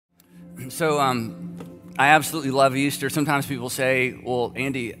I absolutely love Easter. Sometimes people say, well,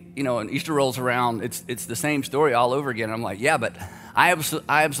 Andy, when Easter rolls around, it's the same story all over again. I'm like, yeah, but I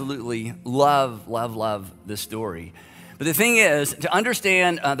absolutely love this story. But the thing is, to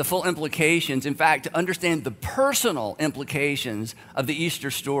understand the full implications, in fact, to understand the personal implications of the Easter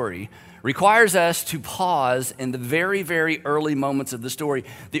story, requires us to pause in the very, very early moments of the story.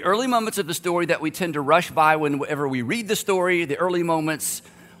 The early moments of the story that we tend to rush by whenever we read the story, the early moments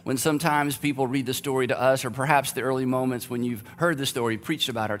when sometimes people read the story to us, or perhaps the early moments when you've heard the story preached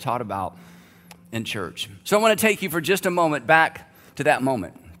about or taught about in church. So I want to take you for just a moment back to that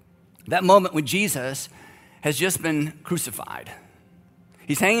moment when Jesus has just been crucified.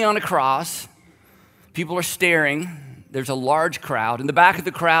 He's hanging on a cross. People are staring. There's a large crowd. In the back of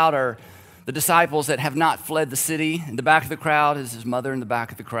the crowd are the disciples that have not fled the city. In the back of the crowd is his mother. In the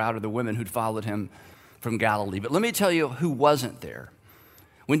back of the crowd are the women who'd followed him from Galilee. But let me tell you who wasn't there.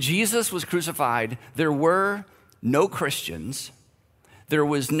 When Jesus was crucified, there were no Christians, there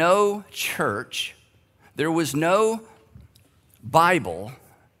was no church, there was no Bible,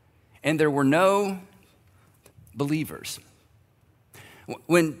 and there were no believers.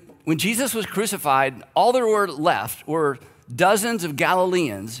 When Jesus was crucified, all there were left were dozens of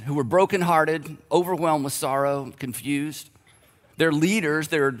Galileans who were brokenhearted, overwhelmed with sorrow, confused. Their leaders,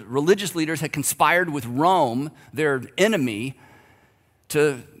 their religious leaders, had conspired with Rome, their enemy,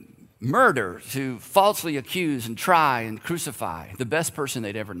 to murder, to falsely accuse and try and crucify the best person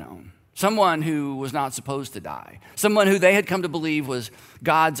they'd ever known. Someone who was not supposed to die. Someone who they had come to believe was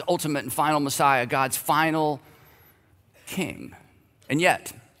God's ultimate and final Messiah, God's final king. And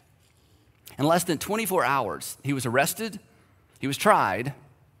yet, in less than 24 hours, he was arrested, he was tried,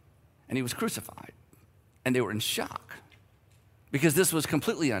 and he was crucified. And they were in shock, because this was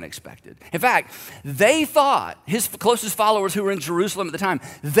completely unexpected. In fact, they thought, his closest followers who were in Jerusalem at the time,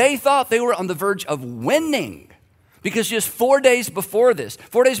 they thought they were on the verge of winning. Because just 4 days before this,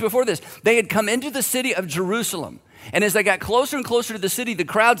 they had come into the city of Jerusalem. And as they got closer and closer to the city, the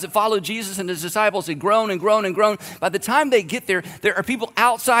crowds that followed Jesus and his disciples had grown and grown and grown. By the time they get there, there are people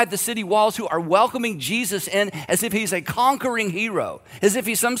outside the city walls who are welcoming Jesus in as if he's a conquering hero, as if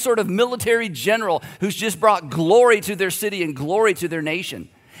he's some sort of military general who's just brought glory to their city and glory to their nation.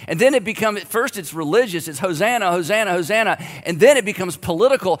 And then it becomes, at first it's religious, it's Hosanna, Hosanna, Hosanna, and then it becomes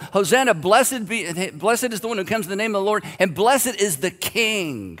political. Hosanna, blessed is the one who comes in the name of the Lord, and blessed is the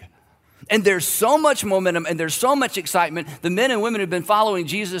King. And there's so much momentum and there's so much excitement. The men and women who've been following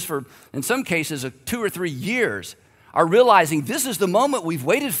Jesus for, in some cases, 2 or 3 years are realizing this is the moment we've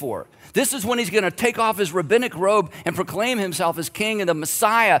waited for. This is when he's going to take off his rabbinic robe and proclaim himself as king and the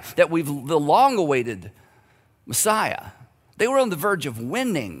Messiah the long-awaited Messiah. They were on the verge of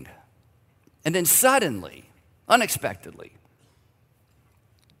winning. And then suddenly, unexpectedly,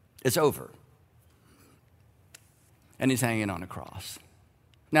 it's over. And he's hanging on a cross.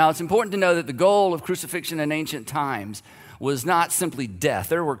 Now, it's important to know that the goal of crucifixion in ancient times was not simply death.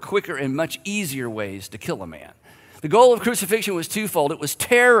 There were quicker and much easier ways to kill a man. The goal of crucifixion was twofold. It was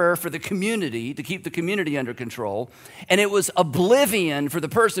terror for the community, to keep the community under control, and it was oblivion for the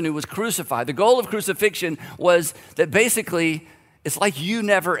person who was crucified. The goal of crucifixion was that basically it's like you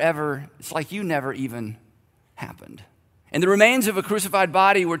never even happened. And the remains of a crucified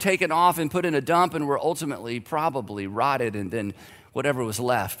body were taken off and put in a dump and were ultimately probably rotted, and then whatever was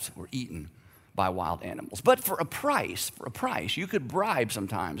left were eaten by wild animals. But for a price, you could bribe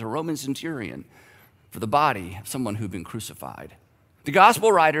sometimes a Roman centurion for the body of someone who'd been crucified. The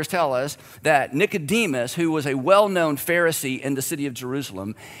gospel writers tell us that Nicodemus, who was a well-known Pharisee in the city of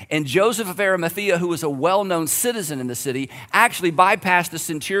Jerusalem, and Joseph of Arimathea, who was a well-known citizen in the city, actually bypassed the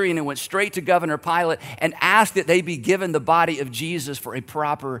centurion and went straight to Governor Pilate and asked that they be given the body of Jesus for a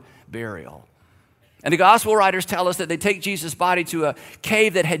proper burial. And the gospel writers tell us that they take Jesus' body to a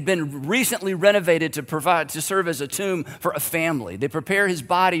cave that had been recently renovated to serve as a tomb for a family. They prepare his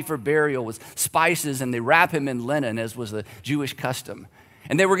body for burial with spices, and they wrap him in linen, as was the Jewish custom.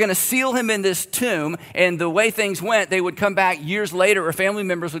 And they were going to seal him in this tomb, and the way things went, they would come back years later, or family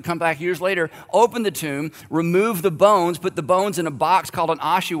members would come back years later, open the tomb, remove the bones, put the bones in a box called an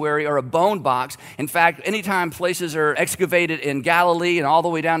ossuary or a bone box. In fact, anytime places are excavated in Galilee and all the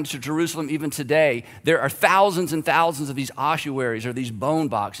way down to Jerusalem, even today, there are thousands and thousands of these ossuaries or these bone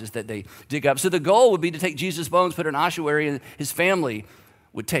boxes that they dig up. So the goal would be to take Jesus' bones, put in an ossuary, and his family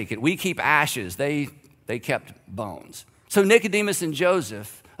would take it. We keep ashes. They kept bones. So Nicodemus and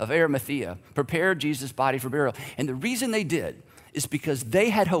Joseph of Arimathea prepared Jesus' body for burial. And the reason they did is because they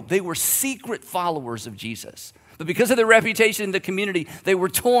had hope. They were secret followers of Jesus. But because of their reputation in the community, they were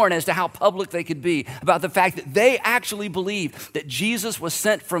torn as to how public they could be about the fact that they actually believed that Jesus was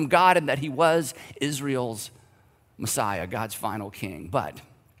sent from God and that he was Israel's Messiah, God's final king. But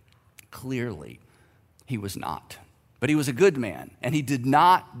clearly, he was not. But he was a good man, and he did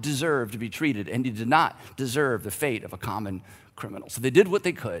not deserve to be treated, and he did not deserve the fate of a common criminal. So they did what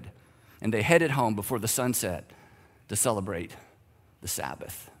they could, and they headed home before the sun set to celebrate the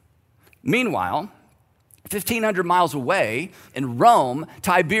Sabbath. Meanwhile, 1,500 miles away in Rome,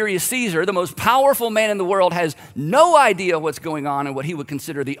 Tiberius Caesar, the most powerful man in the world, has no idea what's going on in what he would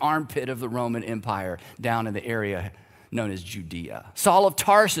consider the armpit of the Roman Empire down in the area known as Judea. Saul of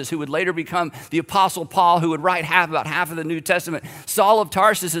Tarsus, who would later become the Apostle Paul, who would write about half of the New Testament. Saul of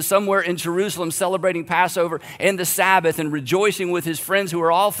Tarsus is somewhere in Jerusalem celebrating Passover and the Sabbath and rejoicing with his friends who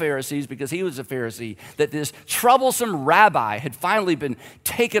are all Pharisees because he was a Pharisee, that this troublesome rabbi had finally been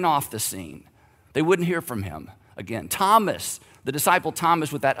taken off the scene. They wouldn't hear from him again. Thomas, the disciple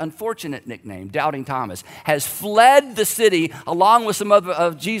Thomas with that unfortunate nickname, Doubting Thomas, has fled the city along with some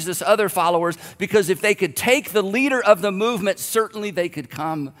of Jesus' other followers because if they could take the leader of the movement, certainly they could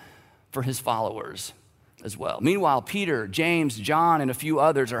come for his followers as well. Meanwhile, Peter, James, John, and a few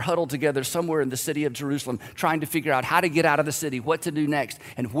others are huddled together somewhere in the city of Jerusalem trying to figure out how to get out of the city, what to do next,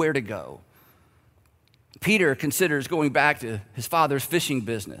 and where to go. Peter considers going back to his father's fishing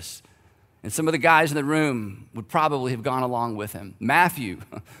business. And some of the guys in the room would probably have gone along with him. Matthew,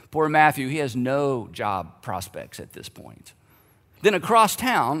 poor Matthew, he has no job prospects at this point. Then across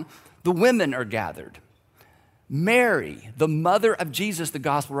town, the women are gathered. Mary, the mother of Jesus, the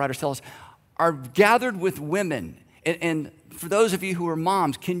gospel writers tell us, are gathered with women. And for those of you who are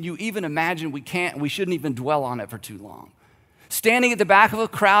moms, can you even imagine? We shouldn't even dwell on it for too long. Standing at the back of a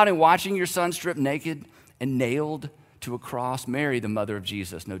crowd and watching your son stripped naked and nailed to a cross, Mary, the mother of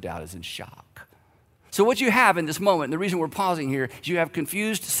Jesus, no doubt is in shock. So what you have in this moment, and the reason we're pausing here, is you have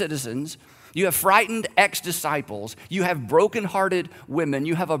confused citizens, you have frightened ex-disciples, you have broken-hearted women,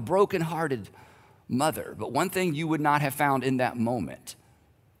 you have a broken-hearted mother. But one thing you would not have found in that moment,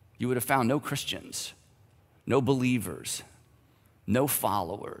 you would have found no Christians, no believers, no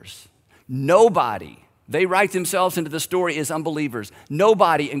followers, nobody. They write themselves into the story as unbelievers.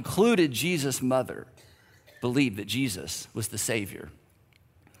 Nobody, included Jesus' mother, believed that Jesus was the Savior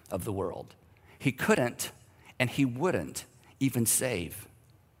of the world. He couldn't and he wouldn't even save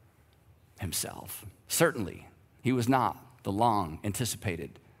himself. Certainly, he was not the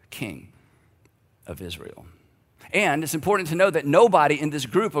long-anticipated King of Israel. And it's important to know that nobody in this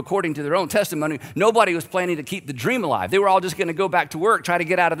group, according to their own testimony, nobody was planning to keep the dream alive. They were all just going to go back to work, try to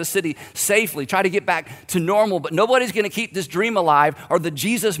get out of the city safely, try to get back to normal. But nobody's going to keep this dream alive or the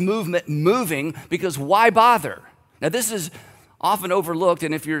Jesus movement moving, because why bother? Now, this is often overlooked,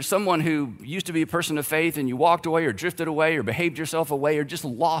 and if you're someone who used to be a person of faith and you walked away or drifted away or behaved yourself away or just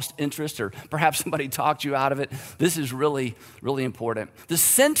lost interest or perhaps somebody talked you out of it, this is really, really important. The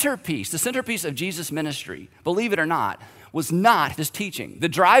centerpiece of Jesus' ministry, believe it or not, was not his teaching. The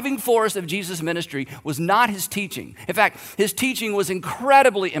driving force of Jesus' ministry was not his teaching. In fact, his teaching was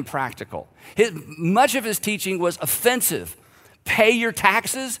incredibly impractical. Much of his teaching was offensive. Pay your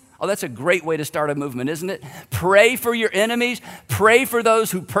taxes. Oh, that's a great way to start a movement, isn't it? Pray for your enemies. Pray for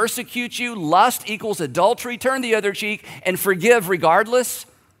those who persecute you. Lust equals adultery. Turn the other cheek and forgive regardless.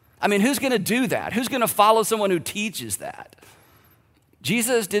 I mean, who's going to do that? Who's going to follow someone who teaches that?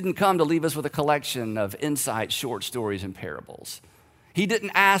 Jesus didn't come to leave us with a collection of insight, short stories, and parables. He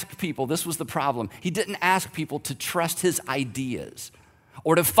didn't ask people, this was the problem, he didn't ask people to trust his ideas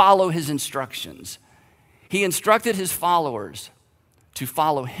or to follow his instructions. He instructed his followers to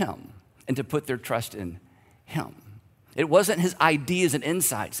follow him and to put their trust in him. It wasn't his ideas and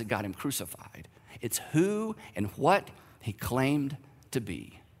insights that got him crucified. It's who and what he claimed to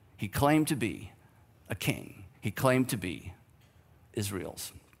be. He claimed to be a king. He claimed to be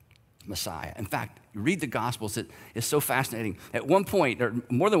Israel's Messiah. In fact, you read the Gospels, it is so fascinating. At one point, or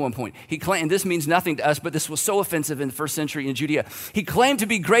more than one point, he claimed, and this means nothing to us, but this was so offensive in the first century in Judea, he claimed to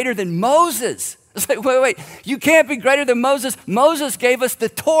be greater than Moses. It's like, wait, you can't be greater than Moses. Moses gave us the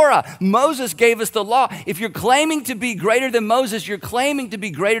Torah. Moses gave us the law. If you're claiming to be greater than Moses, you're claiming to be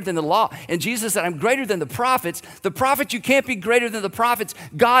greater than the law. And Jesus said, I'm greater than the prophets. The prophets, you can't be greater than the prophets.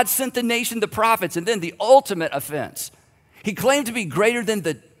 God sent the nation the prophets. And then the ultimate offense, he claimed to be greater than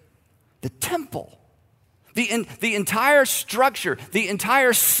the temple. The entire structure, the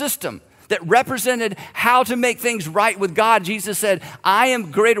entire system that represented how to make things right with God. Jesus said, I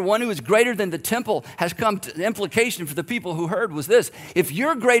am greater. One who is greater than the temple has come to. The implication for the people who heard was this: if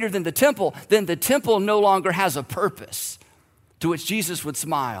you're greater than the temple, then the temple no longer has a purpose To which Jesus would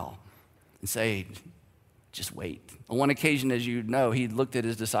smile and say, just wait. On one occasion, as you know, he looked at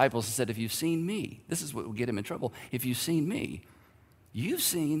his disciples and said, if you've seen me, this is what will get him in trouble. If you've seen me, you've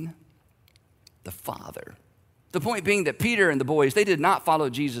seen the Father. The point being that Peter and the boys, they did not follow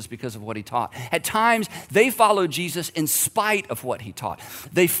Jesus because of what he taught. At times, they followed Jesus in spite of what he taught.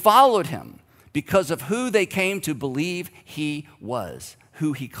 They followed him because of who they came to believe he was,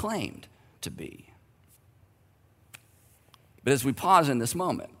 who he claimed to be. But as we pause in this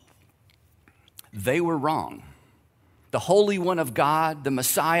moment, they were wrong. The Holy One of God, the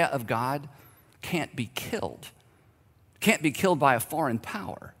Messiah of God, can't be killed. Can't be killed by a foreign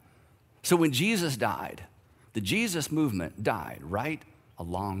power. So when Jesus died, the Jesus movement died right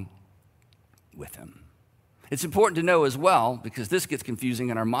along with him. It's important to know as well, because this gets confusing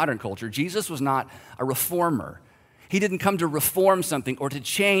in our modern culture, Jesus was not a reformer. He didn't come to reform something or to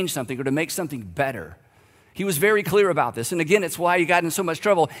change something or to make something better. He was very clear about this. And again, it's why he got in so much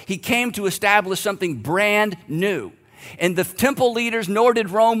trouble. He came to establish something brand new. And the temple leaders, nor did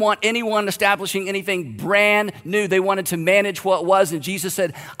Rome want anyone establishing anything brand new. They wanted to manage what was. And Jesus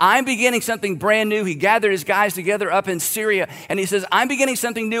said, I'm beginning something brand new. He gathered his guys together up in Syria. And he says, I'm beginning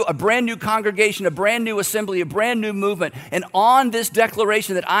something new, a brand new congregation, a brand new assembly, a brand new movement. And on this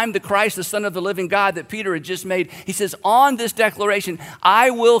declaration that I'm the Christ, the Son of the living God that Peter had just made, he says, on this declaration, I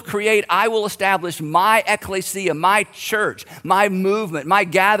will establish my ecclesia, my church, my movement, my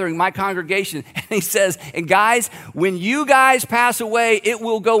gathering, my congregation. And he says, and guys, when you guys pass away, it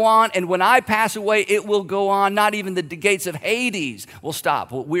will go on. And when I pass away, it will go on. Not even the gates of Hades will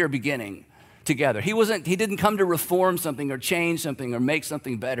stop what we are beginning together. He didn't come to reform something or change something or make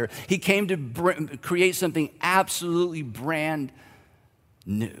something better. He came to create something absolutely brand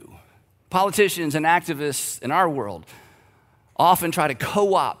new. Politicians and activists in our world often try to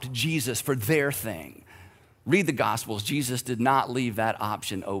co-opt Jesus for their thing. Read the Gospels. Jesus did not leave that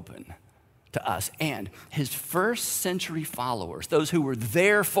option open to us. And his first century followers, those who were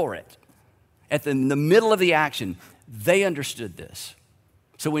there for it, in the middle of the action, they understood this.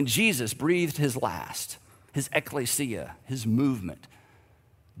 So when Jesus breathed his last, his ecclesia, his movement,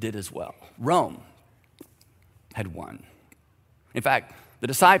 did as well. Rome had won. In fact, the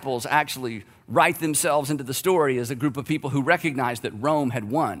disciples actually write themselves into the story as a group of people who recognize that Rome had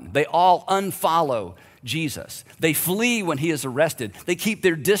won. They all unfollow Jesus. They flee when he is arrested. They keep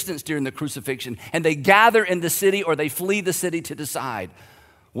their distance during the crucifixion, and they gather in the city or they flee the city to decide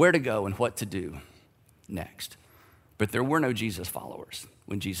where to go and what to do next. But there were no Jesus followers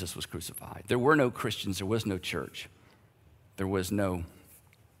when Jesus was crucified. There were no Christians. There was no church. There was no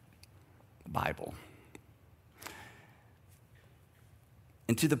Bible.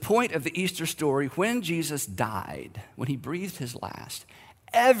 And to the point of the Easter story, when Jesus died, when he breathed his last,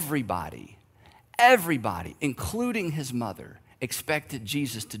 everybody, including his mother, expected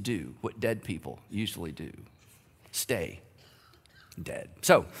Jesus to do what dead people usually do: stay dead.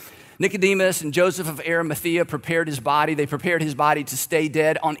 So Nicodemus and Joseph of Arimathea prepared his body. They prepared his body to stay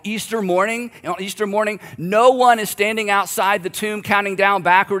dead. On Easter morning, no one is standing outside the tomb counting down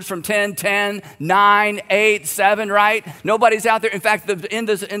backwards from 10, 9, 8, 7, right? Nobody's out there. In fact, in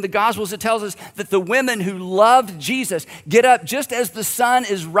the Gospels, it tells us that the women who loved Jesus get up just as the sun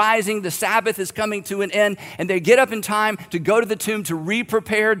is rising, the Sabbath is coming to an end, and they get up in time to go to the tomb to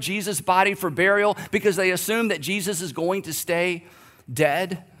re-prepare Jesus' body for burial because they assume that Jesus is going to stay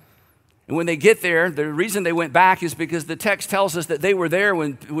dead. And when they get there, the reason they went back is because the text tells us that they were there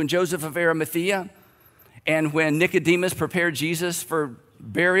when Joseph of Arimathea and when Nicodemus prepared Jesus for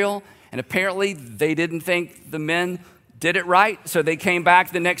burial. And apparently they didn't think the men did it right, so they came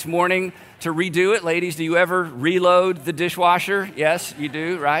back the next morning to redo it. Ladies, do you ever reload the dishwasher? Yes, you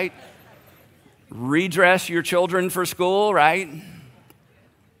do, right? Redress your children for school, right?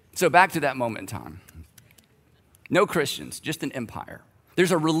 So back to that moment in time. No Christians, just an empire.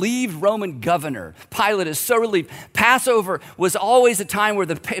 There's a relieved Roman governor. Pilate is so relieved. Passover was always a time where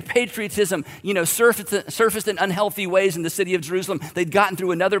the patriotism, surfaced in unhealthy ways in the city of Jerusalem. They'd gotten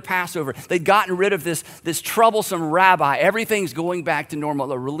through another Passover. They'd gotten rid of this troublesome rabbi. Everything's going back to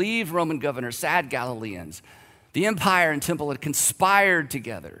normal. A relieved Roman governor, sad Galileans. The empire and temple had conspired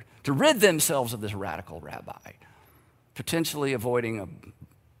together to rid themselves of this radical rabbi, potentially avoiding a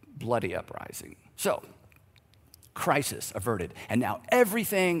bloody uprising. So, crisis averted. And now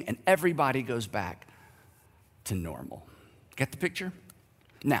everything and everybody goes back to normal. Get the picture?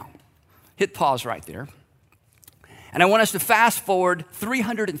 Now, hit pause right there. And I want us to fast forward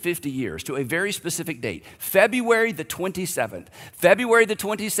 350 years to a very specific date, February the 27th. February the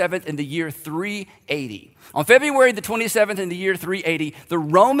 27th in the year 380. On February the 27th in the year 380, the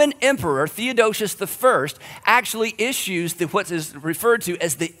Roman Emperor Theodosius I actually issues what is referred to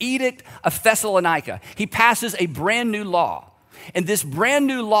as the Edict of Thessalonica. He passes a brand new law. And this brand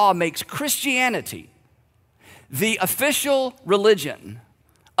new law makes Christianity the official religion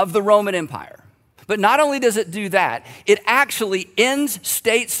of the Roman Empire. But not only does it do that, it actually ends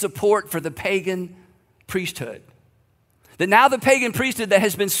state support for the pagan priesthood. That now the pagan priesthood that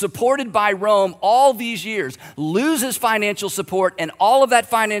has been supported by Rome all these years loses financial support, and all of that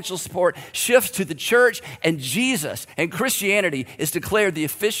financial support shifts to the church, and Jesus and Christianity is declared the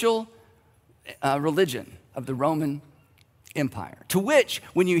official religion of the Roman Empire. To which,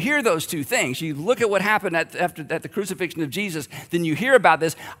 when you hear those two things, you look at what happened at the crucifixion of Jesus, then you hear about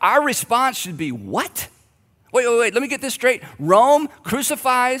this, our response should be, what? Wait, let me get this straight. Rome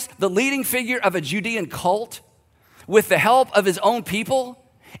crucifies the leading figure of a Judean cult with the help of his own people,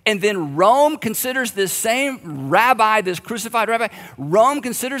 and then Rome considers this same rabbi, this crucified rabbi, Rome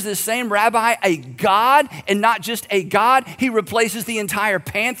considers this same rabbi a god, and not just a god, he replaces the entire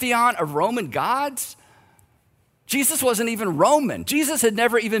pantheon of Roman gods? Jesus wasn't even Roman. Jesus had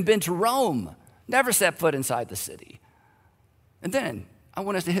never even been to Rome, never set foot inside the city. And then I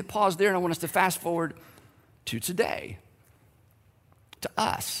want us to hit pause there, and I want us to fast forward to today, to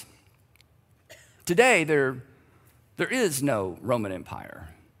us. Today, there is no Roman Empire.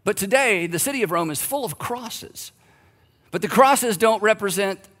 But today, the city of Rome is full of crosses. But the crosses don't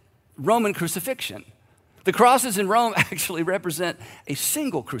represent Roman crucifixion. The crosses in Rome actually represent a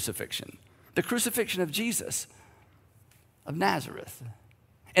single crucifixion, the crucifixion of Jesus of Nazareth.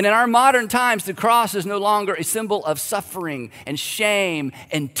 And in our modern times, the cross is no longer a symbol of suffering and shame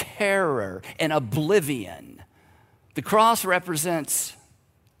and terror and oblivion. The cross represents,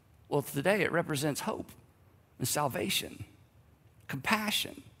 well, today it represents hope and salvation,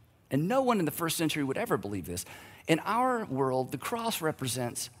 compassion. And no one in the first century would ever believe this. In our world, the cross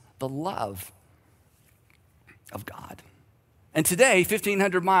represents the love of God. And today,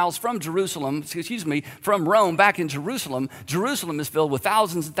 1,500 miles from from Rome back in Jerusalem, Jerusalem is filled with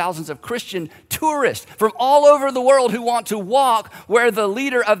thousands and thousands of Christian tourists from all over the world who want to walk where the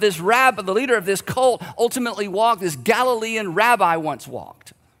leader of this cult ultimately walked, this Galilean rabbi once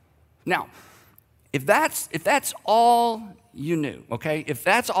walked. Now, if that's all you knew, okay? If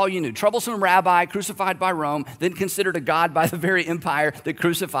that's all you knew, troublesome rabbi crucified by Rome, then considered a god by the very empire that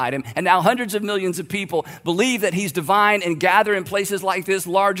crucified him, and now hundreds of millions of people believe that he's divine and gather in places like this,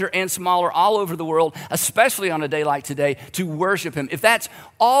 larger and smaller, all over the world, especially on a day like today, to worship him. If that's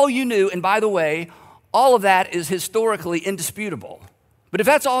all you knew, and by the way, all of that is historically indisputable, but if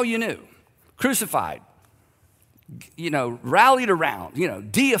that's all you knew, crucified, rallied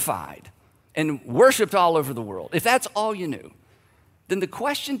around, deified, and worshiped all over the world, if that's all you knew, then the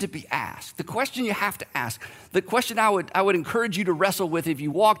question to be asked, the question you have to ask, the question I would encourage you to wrestle with if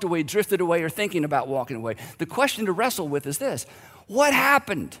you walked away, drifted away, or thinking about walking away, the question to wrestle with is this: what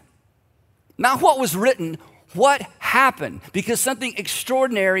happened? Not what was written, what happened? Because something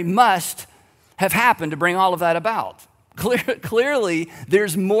extraordinary must have happened to bring all of that about. Clearly,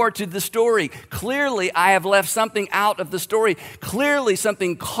 there's more to the story. Clearly, I have left something out of the story. Clearly,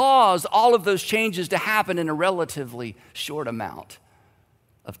 something caused all of those changes to happen in a relatively short amount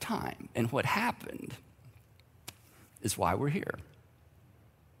of time. And what happened is why we're here.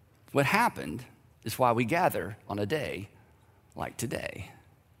 What happened is why we gather on a day like today.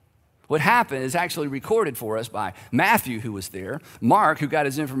 What happened is actually recorded for us by Matthew, who was there, Mark, who got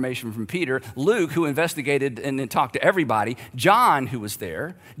his information from Peter, Luke, who investigated and talked to everybody, John, who was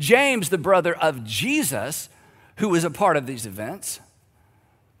there, James, the brother of Jesus, who was a part of these events,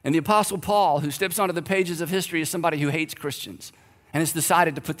 and the Apostle Paul, who steps onto the pages of history as somebody who hates Christians and has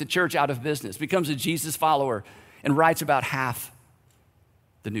decided to put the church out of business, becomes a Jesus follower, and writes about half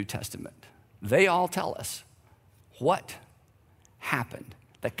the New Testament. They all tell us what happened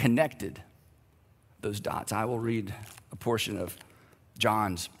that connected those dots. I will read a portion of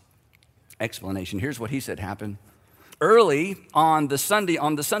John's explanation. Here's what he said happened. Early on the Sunday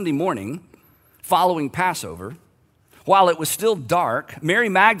morning following Passover, while it was still dark, Mary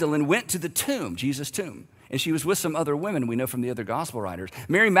Magdalene went to the tomb, Jesus' tomb, and she was with some other women we know from the other gospel writers.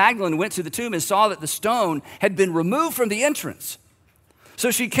 Mary Magdalene went to the tomb and saw that the stone had been removed from the entrance. So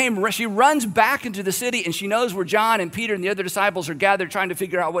she runs back into the city, and she knows where John and Peter and the other disciples are gathered trying to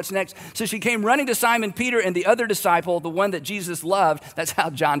figure out what's next. So she came running to Simon Peter and the other disciple, the one that Jesus loved. That's how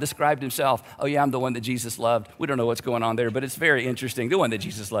John described himself. Oh yeah, I'm the one that Jesus loved. We don't know what's going on there, but it's very interesting. The one that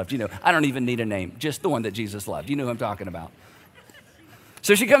Jesus loved. I don't even need a name, just the one that Jesus loved. You know who I'm talking about.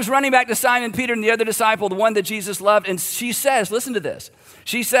 So she comes running back to Simon Peter and the other disciple, the one that Jesus loved, and she says, listen to this.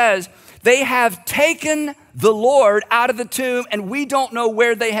 She says, they have taken the Lord out of the tomb, and we don't know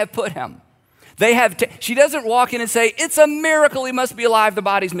where they have put him. She doesn't walk in and say, it's a miracle, he must be alive, the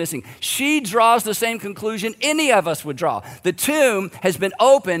body's missing. She draws the same conclusion any of us would draw. The tomb has been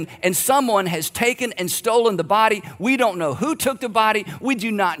opened, and someone has taken and stolen the body. We don't know who took the body. We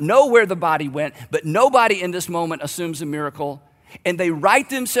do not know where the body went, but nobody in this moment assumes a miracle. And they write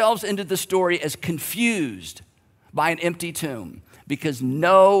themselves into the story as confused by an empty tomb because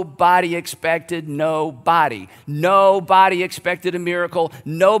nobody expected nobody. Nobody expected a miracle.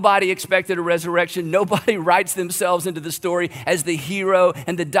 Nobody expected a resurrection. Nobody writes themselves into the story as the hero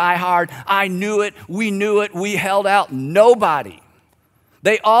and the diehard. I knew it. We held out. Nobody.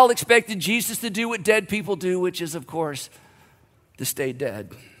 They all expected Jesus to do what dead people do, which is, of course, to stay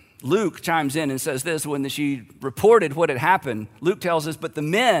dead. Luke chimes in and says this, when she reported what had happened, Luke tells us, but the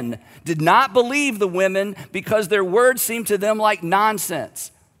men did not believe the women because their words seemed to them like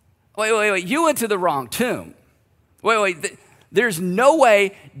nonsense. Wait, you went to the wrong tomb. Wait, there's no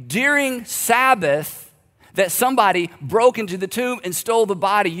way during Sabbath that somebody broke into the tomb and stole the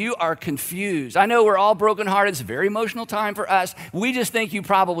body. You are confused. I know we're all brokenhearted. It's a very emotional time for us. We just think you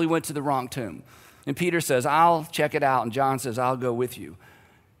probably went to the wrong tomb. And Peter says, I'll check it out. And John says, I'll go with you.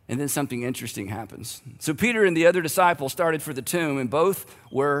 And then something interesting happens. So Peter and the other disciple started for the tomb, and both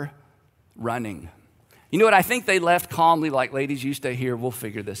were running. You know what? I think they left calmly, like, ladies, you stay here. We'll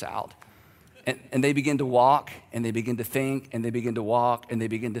figure this out. And they begin to walk, and they begin to think, and they begin to walk, and they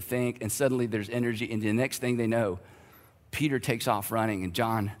begin to think, and suddenly there's energy. And the next thing they know, Peter takes off running, and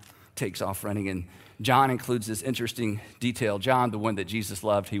John takes off running. And John includes this interesting detail. John, the one that Jesus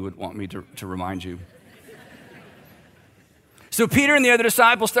loved, he would want me to remind you. So Peter and the other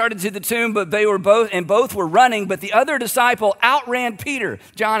disciple started to the tomb, but both were running, but the other disciple outran Peter.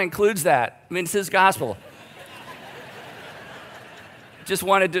 John includes that. I mean, it's his gospel. Just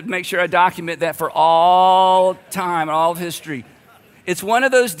wanted to make sure I document that for all time, all of history. It's one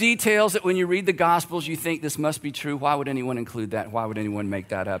of those details that when you read the Gospels, you think this must be true. Why would anyone include that? Why would anyone make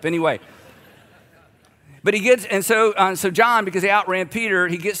that up? Anyway, but so John, because he outran Peter,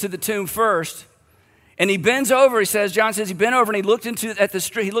 he gets to the tomb first. And he bends over, John says he bent over and he looks into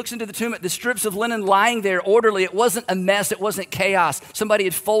the tomb at the strips of linen lying there orderly. It wasn't a mess, it wasn't chaos. Somebody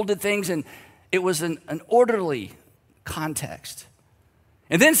had folded things and it was an orderly context.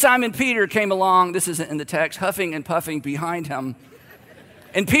 And then Simon Peter came along, this isn't in the text, huffing and puffing behind him.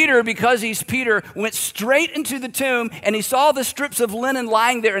 And Peter, because he's Peter, went straight into the tomb and he saw the strips of linen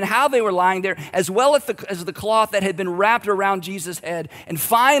lying there and how they were lying there, as well as the cloth that had been wrapped around Jesus' head. And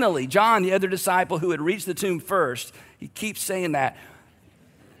finally, John, the other disciple who had reached the tomb first, he keeps saying that,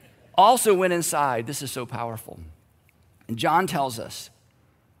 also went inside. This is so powerful. And John tells us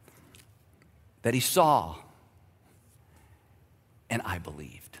that he saw, and I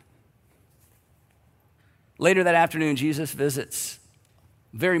believed. Later that afternoon, Jesus visits,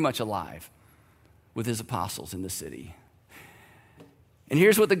 very much alive, with his apostles in the city. And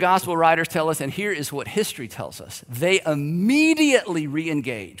here's what the gospel writers tell us, and here is what history tells us. They immediately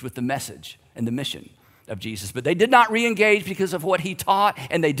re-engage with the message and the mission of Jesus. But they did not re-engage because of what he taught,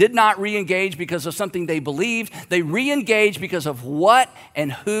 and they did not re-engage because of something they believed. They re-engaged because of what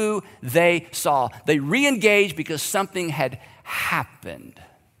and who they saw. They re-engaged because something had happened.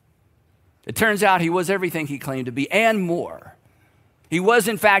 It turns out he was everything he claimed to be and more. He was,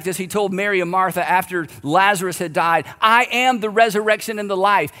 in fact, as he told Mary and Martha after Lazarus had died, I am the resurrection and the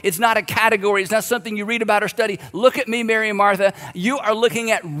life. It's not a category. It's not something you read about or study. Look at me, Mary and Martha. You are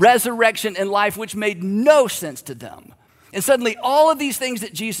looking at resurrection and life, which made no sense to them. And suddenly all of these things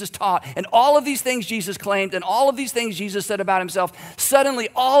that Jesus taught and all of these things Jesus claimed and all of these things Jesus said about himself, suddenly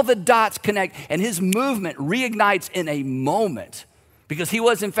all the dots connect and his movement reignites in a moment because he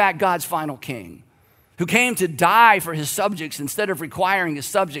was, in fact, God's final king, who came to die for his subjects instead of requiring his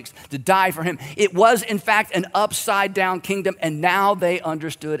subjects to die for him. It was, in fact, an upside-down kingdom, and now they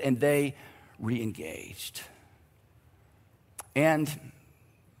understood and they re-engaged. And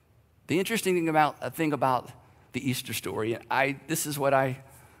the interesting thing about the Easter story, and this is what I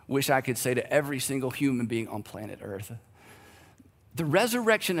wish I could say to every single human being on planet Earth. The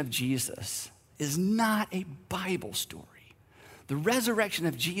resurrection of Jesus is not a Bible story. The resurrection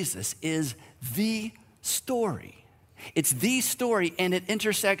of Jesus is the story. It's the story, and it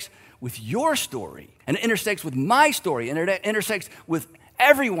intersects with your story, and it intersects with my story, and it intersects with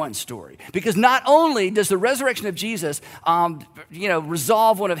everyone's story. Because not only does the resurrection of Jesus,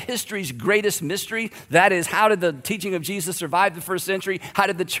 resolve one of history's greatest mysteries, that is, how did the teaching of Jesus survive the first century? How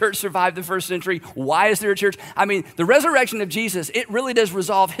did the church survive the first century? Why is there a church? I mean, the resurrection of Jesus, it really does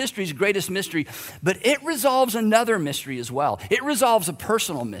resolve history's greatest mystery, but it resolves another mystery as well. It resolves a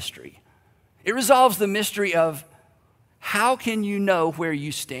personal mystery. It resolves the mystery of how can you know where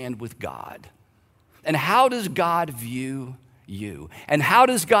you stand with God? And how does God view you? And how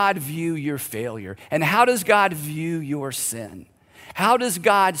does God view your failure? And how does God view your sin? How does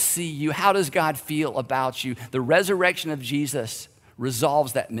God see you? How does God feel about you? The resurrection of Jesus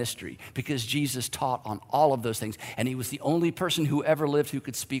resolves that mystery because Jesus taught on all of those things, and he was the only person who ever lived who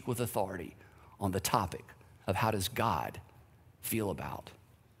could speak with authority on the topic of how does God feel about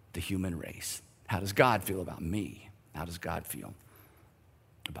the human race? How does God feel about me? How does God feel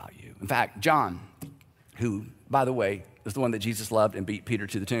about you? In fact, John, who, by the way, was the one that Jesus loved and beat Peter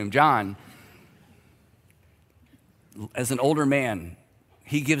to the tomb. John, as an older man,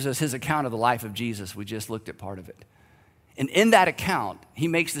 he gives us his account of the life of Jesus. We just looked at part of it. And in that account, he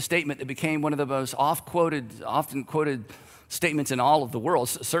makes the statement that became one of the most often quoted statements in all of the world,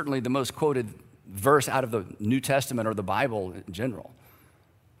 certainly the most quoted verse out of the New Testament or the Bible in general.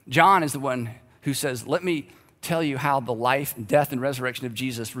 John is the one who says, let me tell you how the life, death, and resurrection of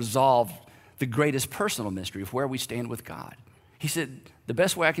Jesus resolved the greatest personal mystery of where we stand with God. He said, the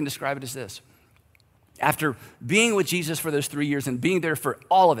best way I can describe it is this. After being with Jesus for those 3 years and being there for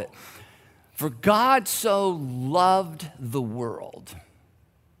all of it, for God so loved the world,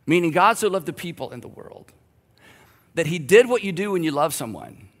 meaning God so loved the people in the world, that he did what you do when you love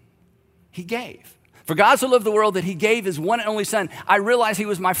someone. He gave. For God so loved the world that he gave his one and only son. I realized he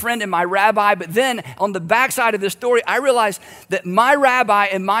was my friend and my rabbi, but then on the backside of this story, I realized that my rabbi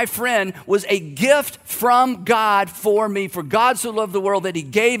and my friend was a gift from God for me. For God so loved the world that he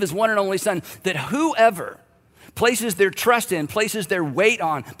gave his one and only son, that whoever places their trust in, places their weight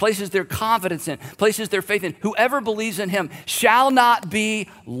on, places their confidence in, places their faith in, whoever believes in him shall not be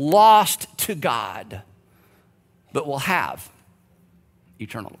lost to God, but will have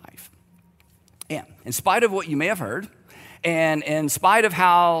eternal life. And in spite of what you may have heard, and in spite of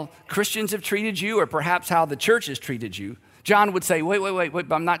how Christians have treated you, or perhaps how the church has treated you, John would say, wait,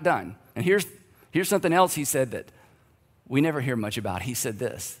 but I'm not done. And here's something else he said that we never hear much about. He said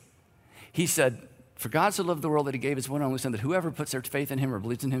this. He said, for God so loved the world that he gave his one and only son, that whoever puts their faith in him or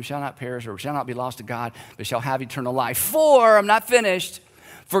believes in him shall not perish or shall not be lost to God, but shall have eternal life. For, I'm not finished,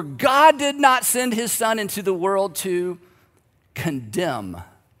 for God did not send his son into the world to condemn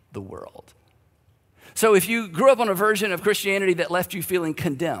the world. So if you grew up on a version of Christianity that left you feeling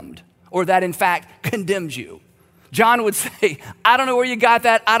condemned, or that in fact condemns you, John would say, I don't know where you got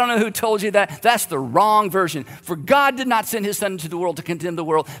that. I don't know who told you that. That's the wrong version. For God did not send his son into the world to condemn the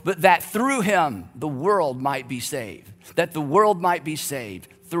world, but that through him the world might be saved. That the world might be saved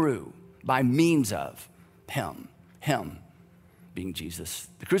through, by means of him being Jesus.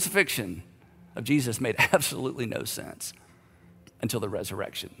 The crucifixion of Jesus made absolutely no sense until the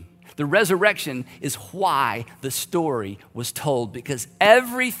resurrection. The resurrection is why the story was told, because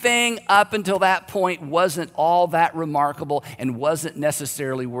everything up until that point wasn't all that remarkable and wasn't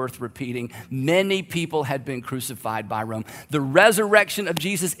necessarily worth repeating. Many people had been crucified by Rome. The resurrection of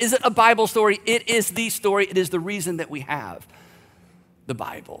Jesus isn't a Bible story. It is the story. It is the reason that we have the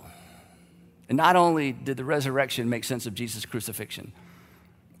Bible. And not only did the resurrection make sense of Jesus' crucifixion,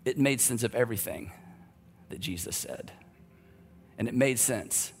 it made sense of everything that Jesus said. And it made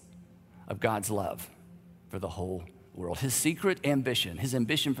sense of God's love for the whole world. His secret ambition, his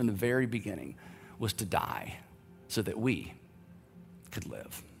ambition from the very beginning, was to die so that we could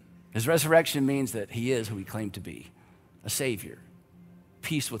live. His resurrection means that he is who he claimed to be, a savior,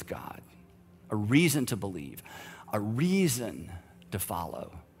 peace with God, a reason to believe, a reason to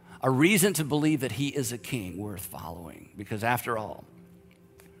follow, a reason to believe that he is a king worth following. Because after all,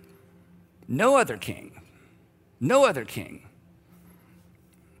 no other king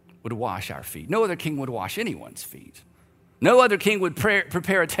would wash our feet. No other king would wash anyone's feet. No other king would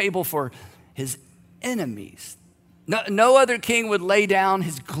prepare a table for his enemies. No other king would lay down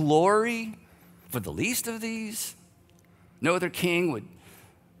his glory for the least of these. No other king would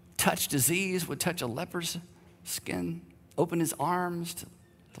touch disease, would touch a leper's skin, open his arms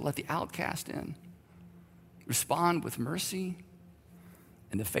to let the outcast in, respond with mercy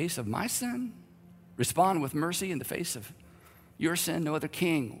in the face of my sin, respond with mercy in the face of your sin. No other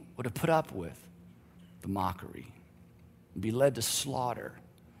king would have put up with the mockery and be led to slaughter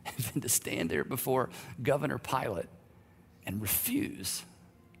and then to stand there before Governor Pilate and refuse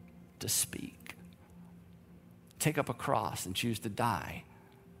to speak. Take up a cross and choose to die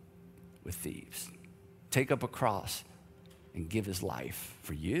with thieves. Take up a cross and give his life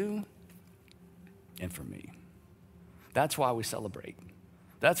for you and for me. That's why we celebrate.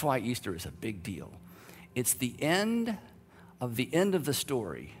 That's why Easter is a big deal. It's the end of the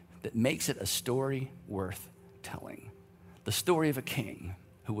story that makes it a story worth telling. The story of a king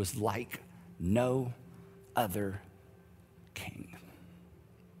who was like no other king.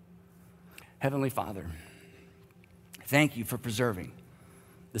 Heavenly Father, thank you for preserving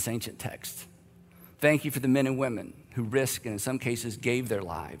this ancient text. Thank you for the men and women who risked and in some cases gave their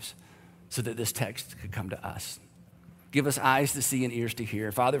lives so that this text could come to us. Give us eyes to see and ears to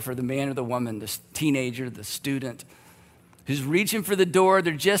hear. Father, for the man or the woman, the teenager, the student who's reaching for the door,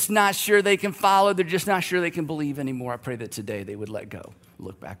 they're just not sure they can follow, they're just not sure they can believe anymore. I pray that today they would let go,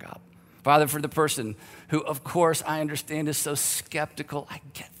 look back up. Father, for the person who, of course, I understand is so skeptical, I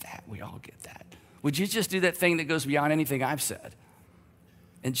get that, we all get that. Would you just do that thing that goes beyond anything I've said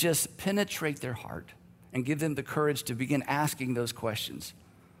and just penetrate their heart and give them the courage to begin asking those questions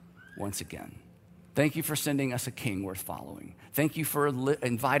once again? Thank you for sending us a king worth following. Thank you for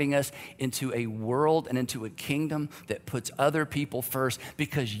inviting us into a world and into a kingdom that puts other people first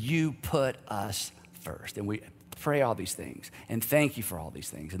because you put us first. And we pray all these things and thank you for all these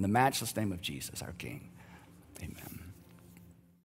things in the matchless name of Jesus, our King. Amen.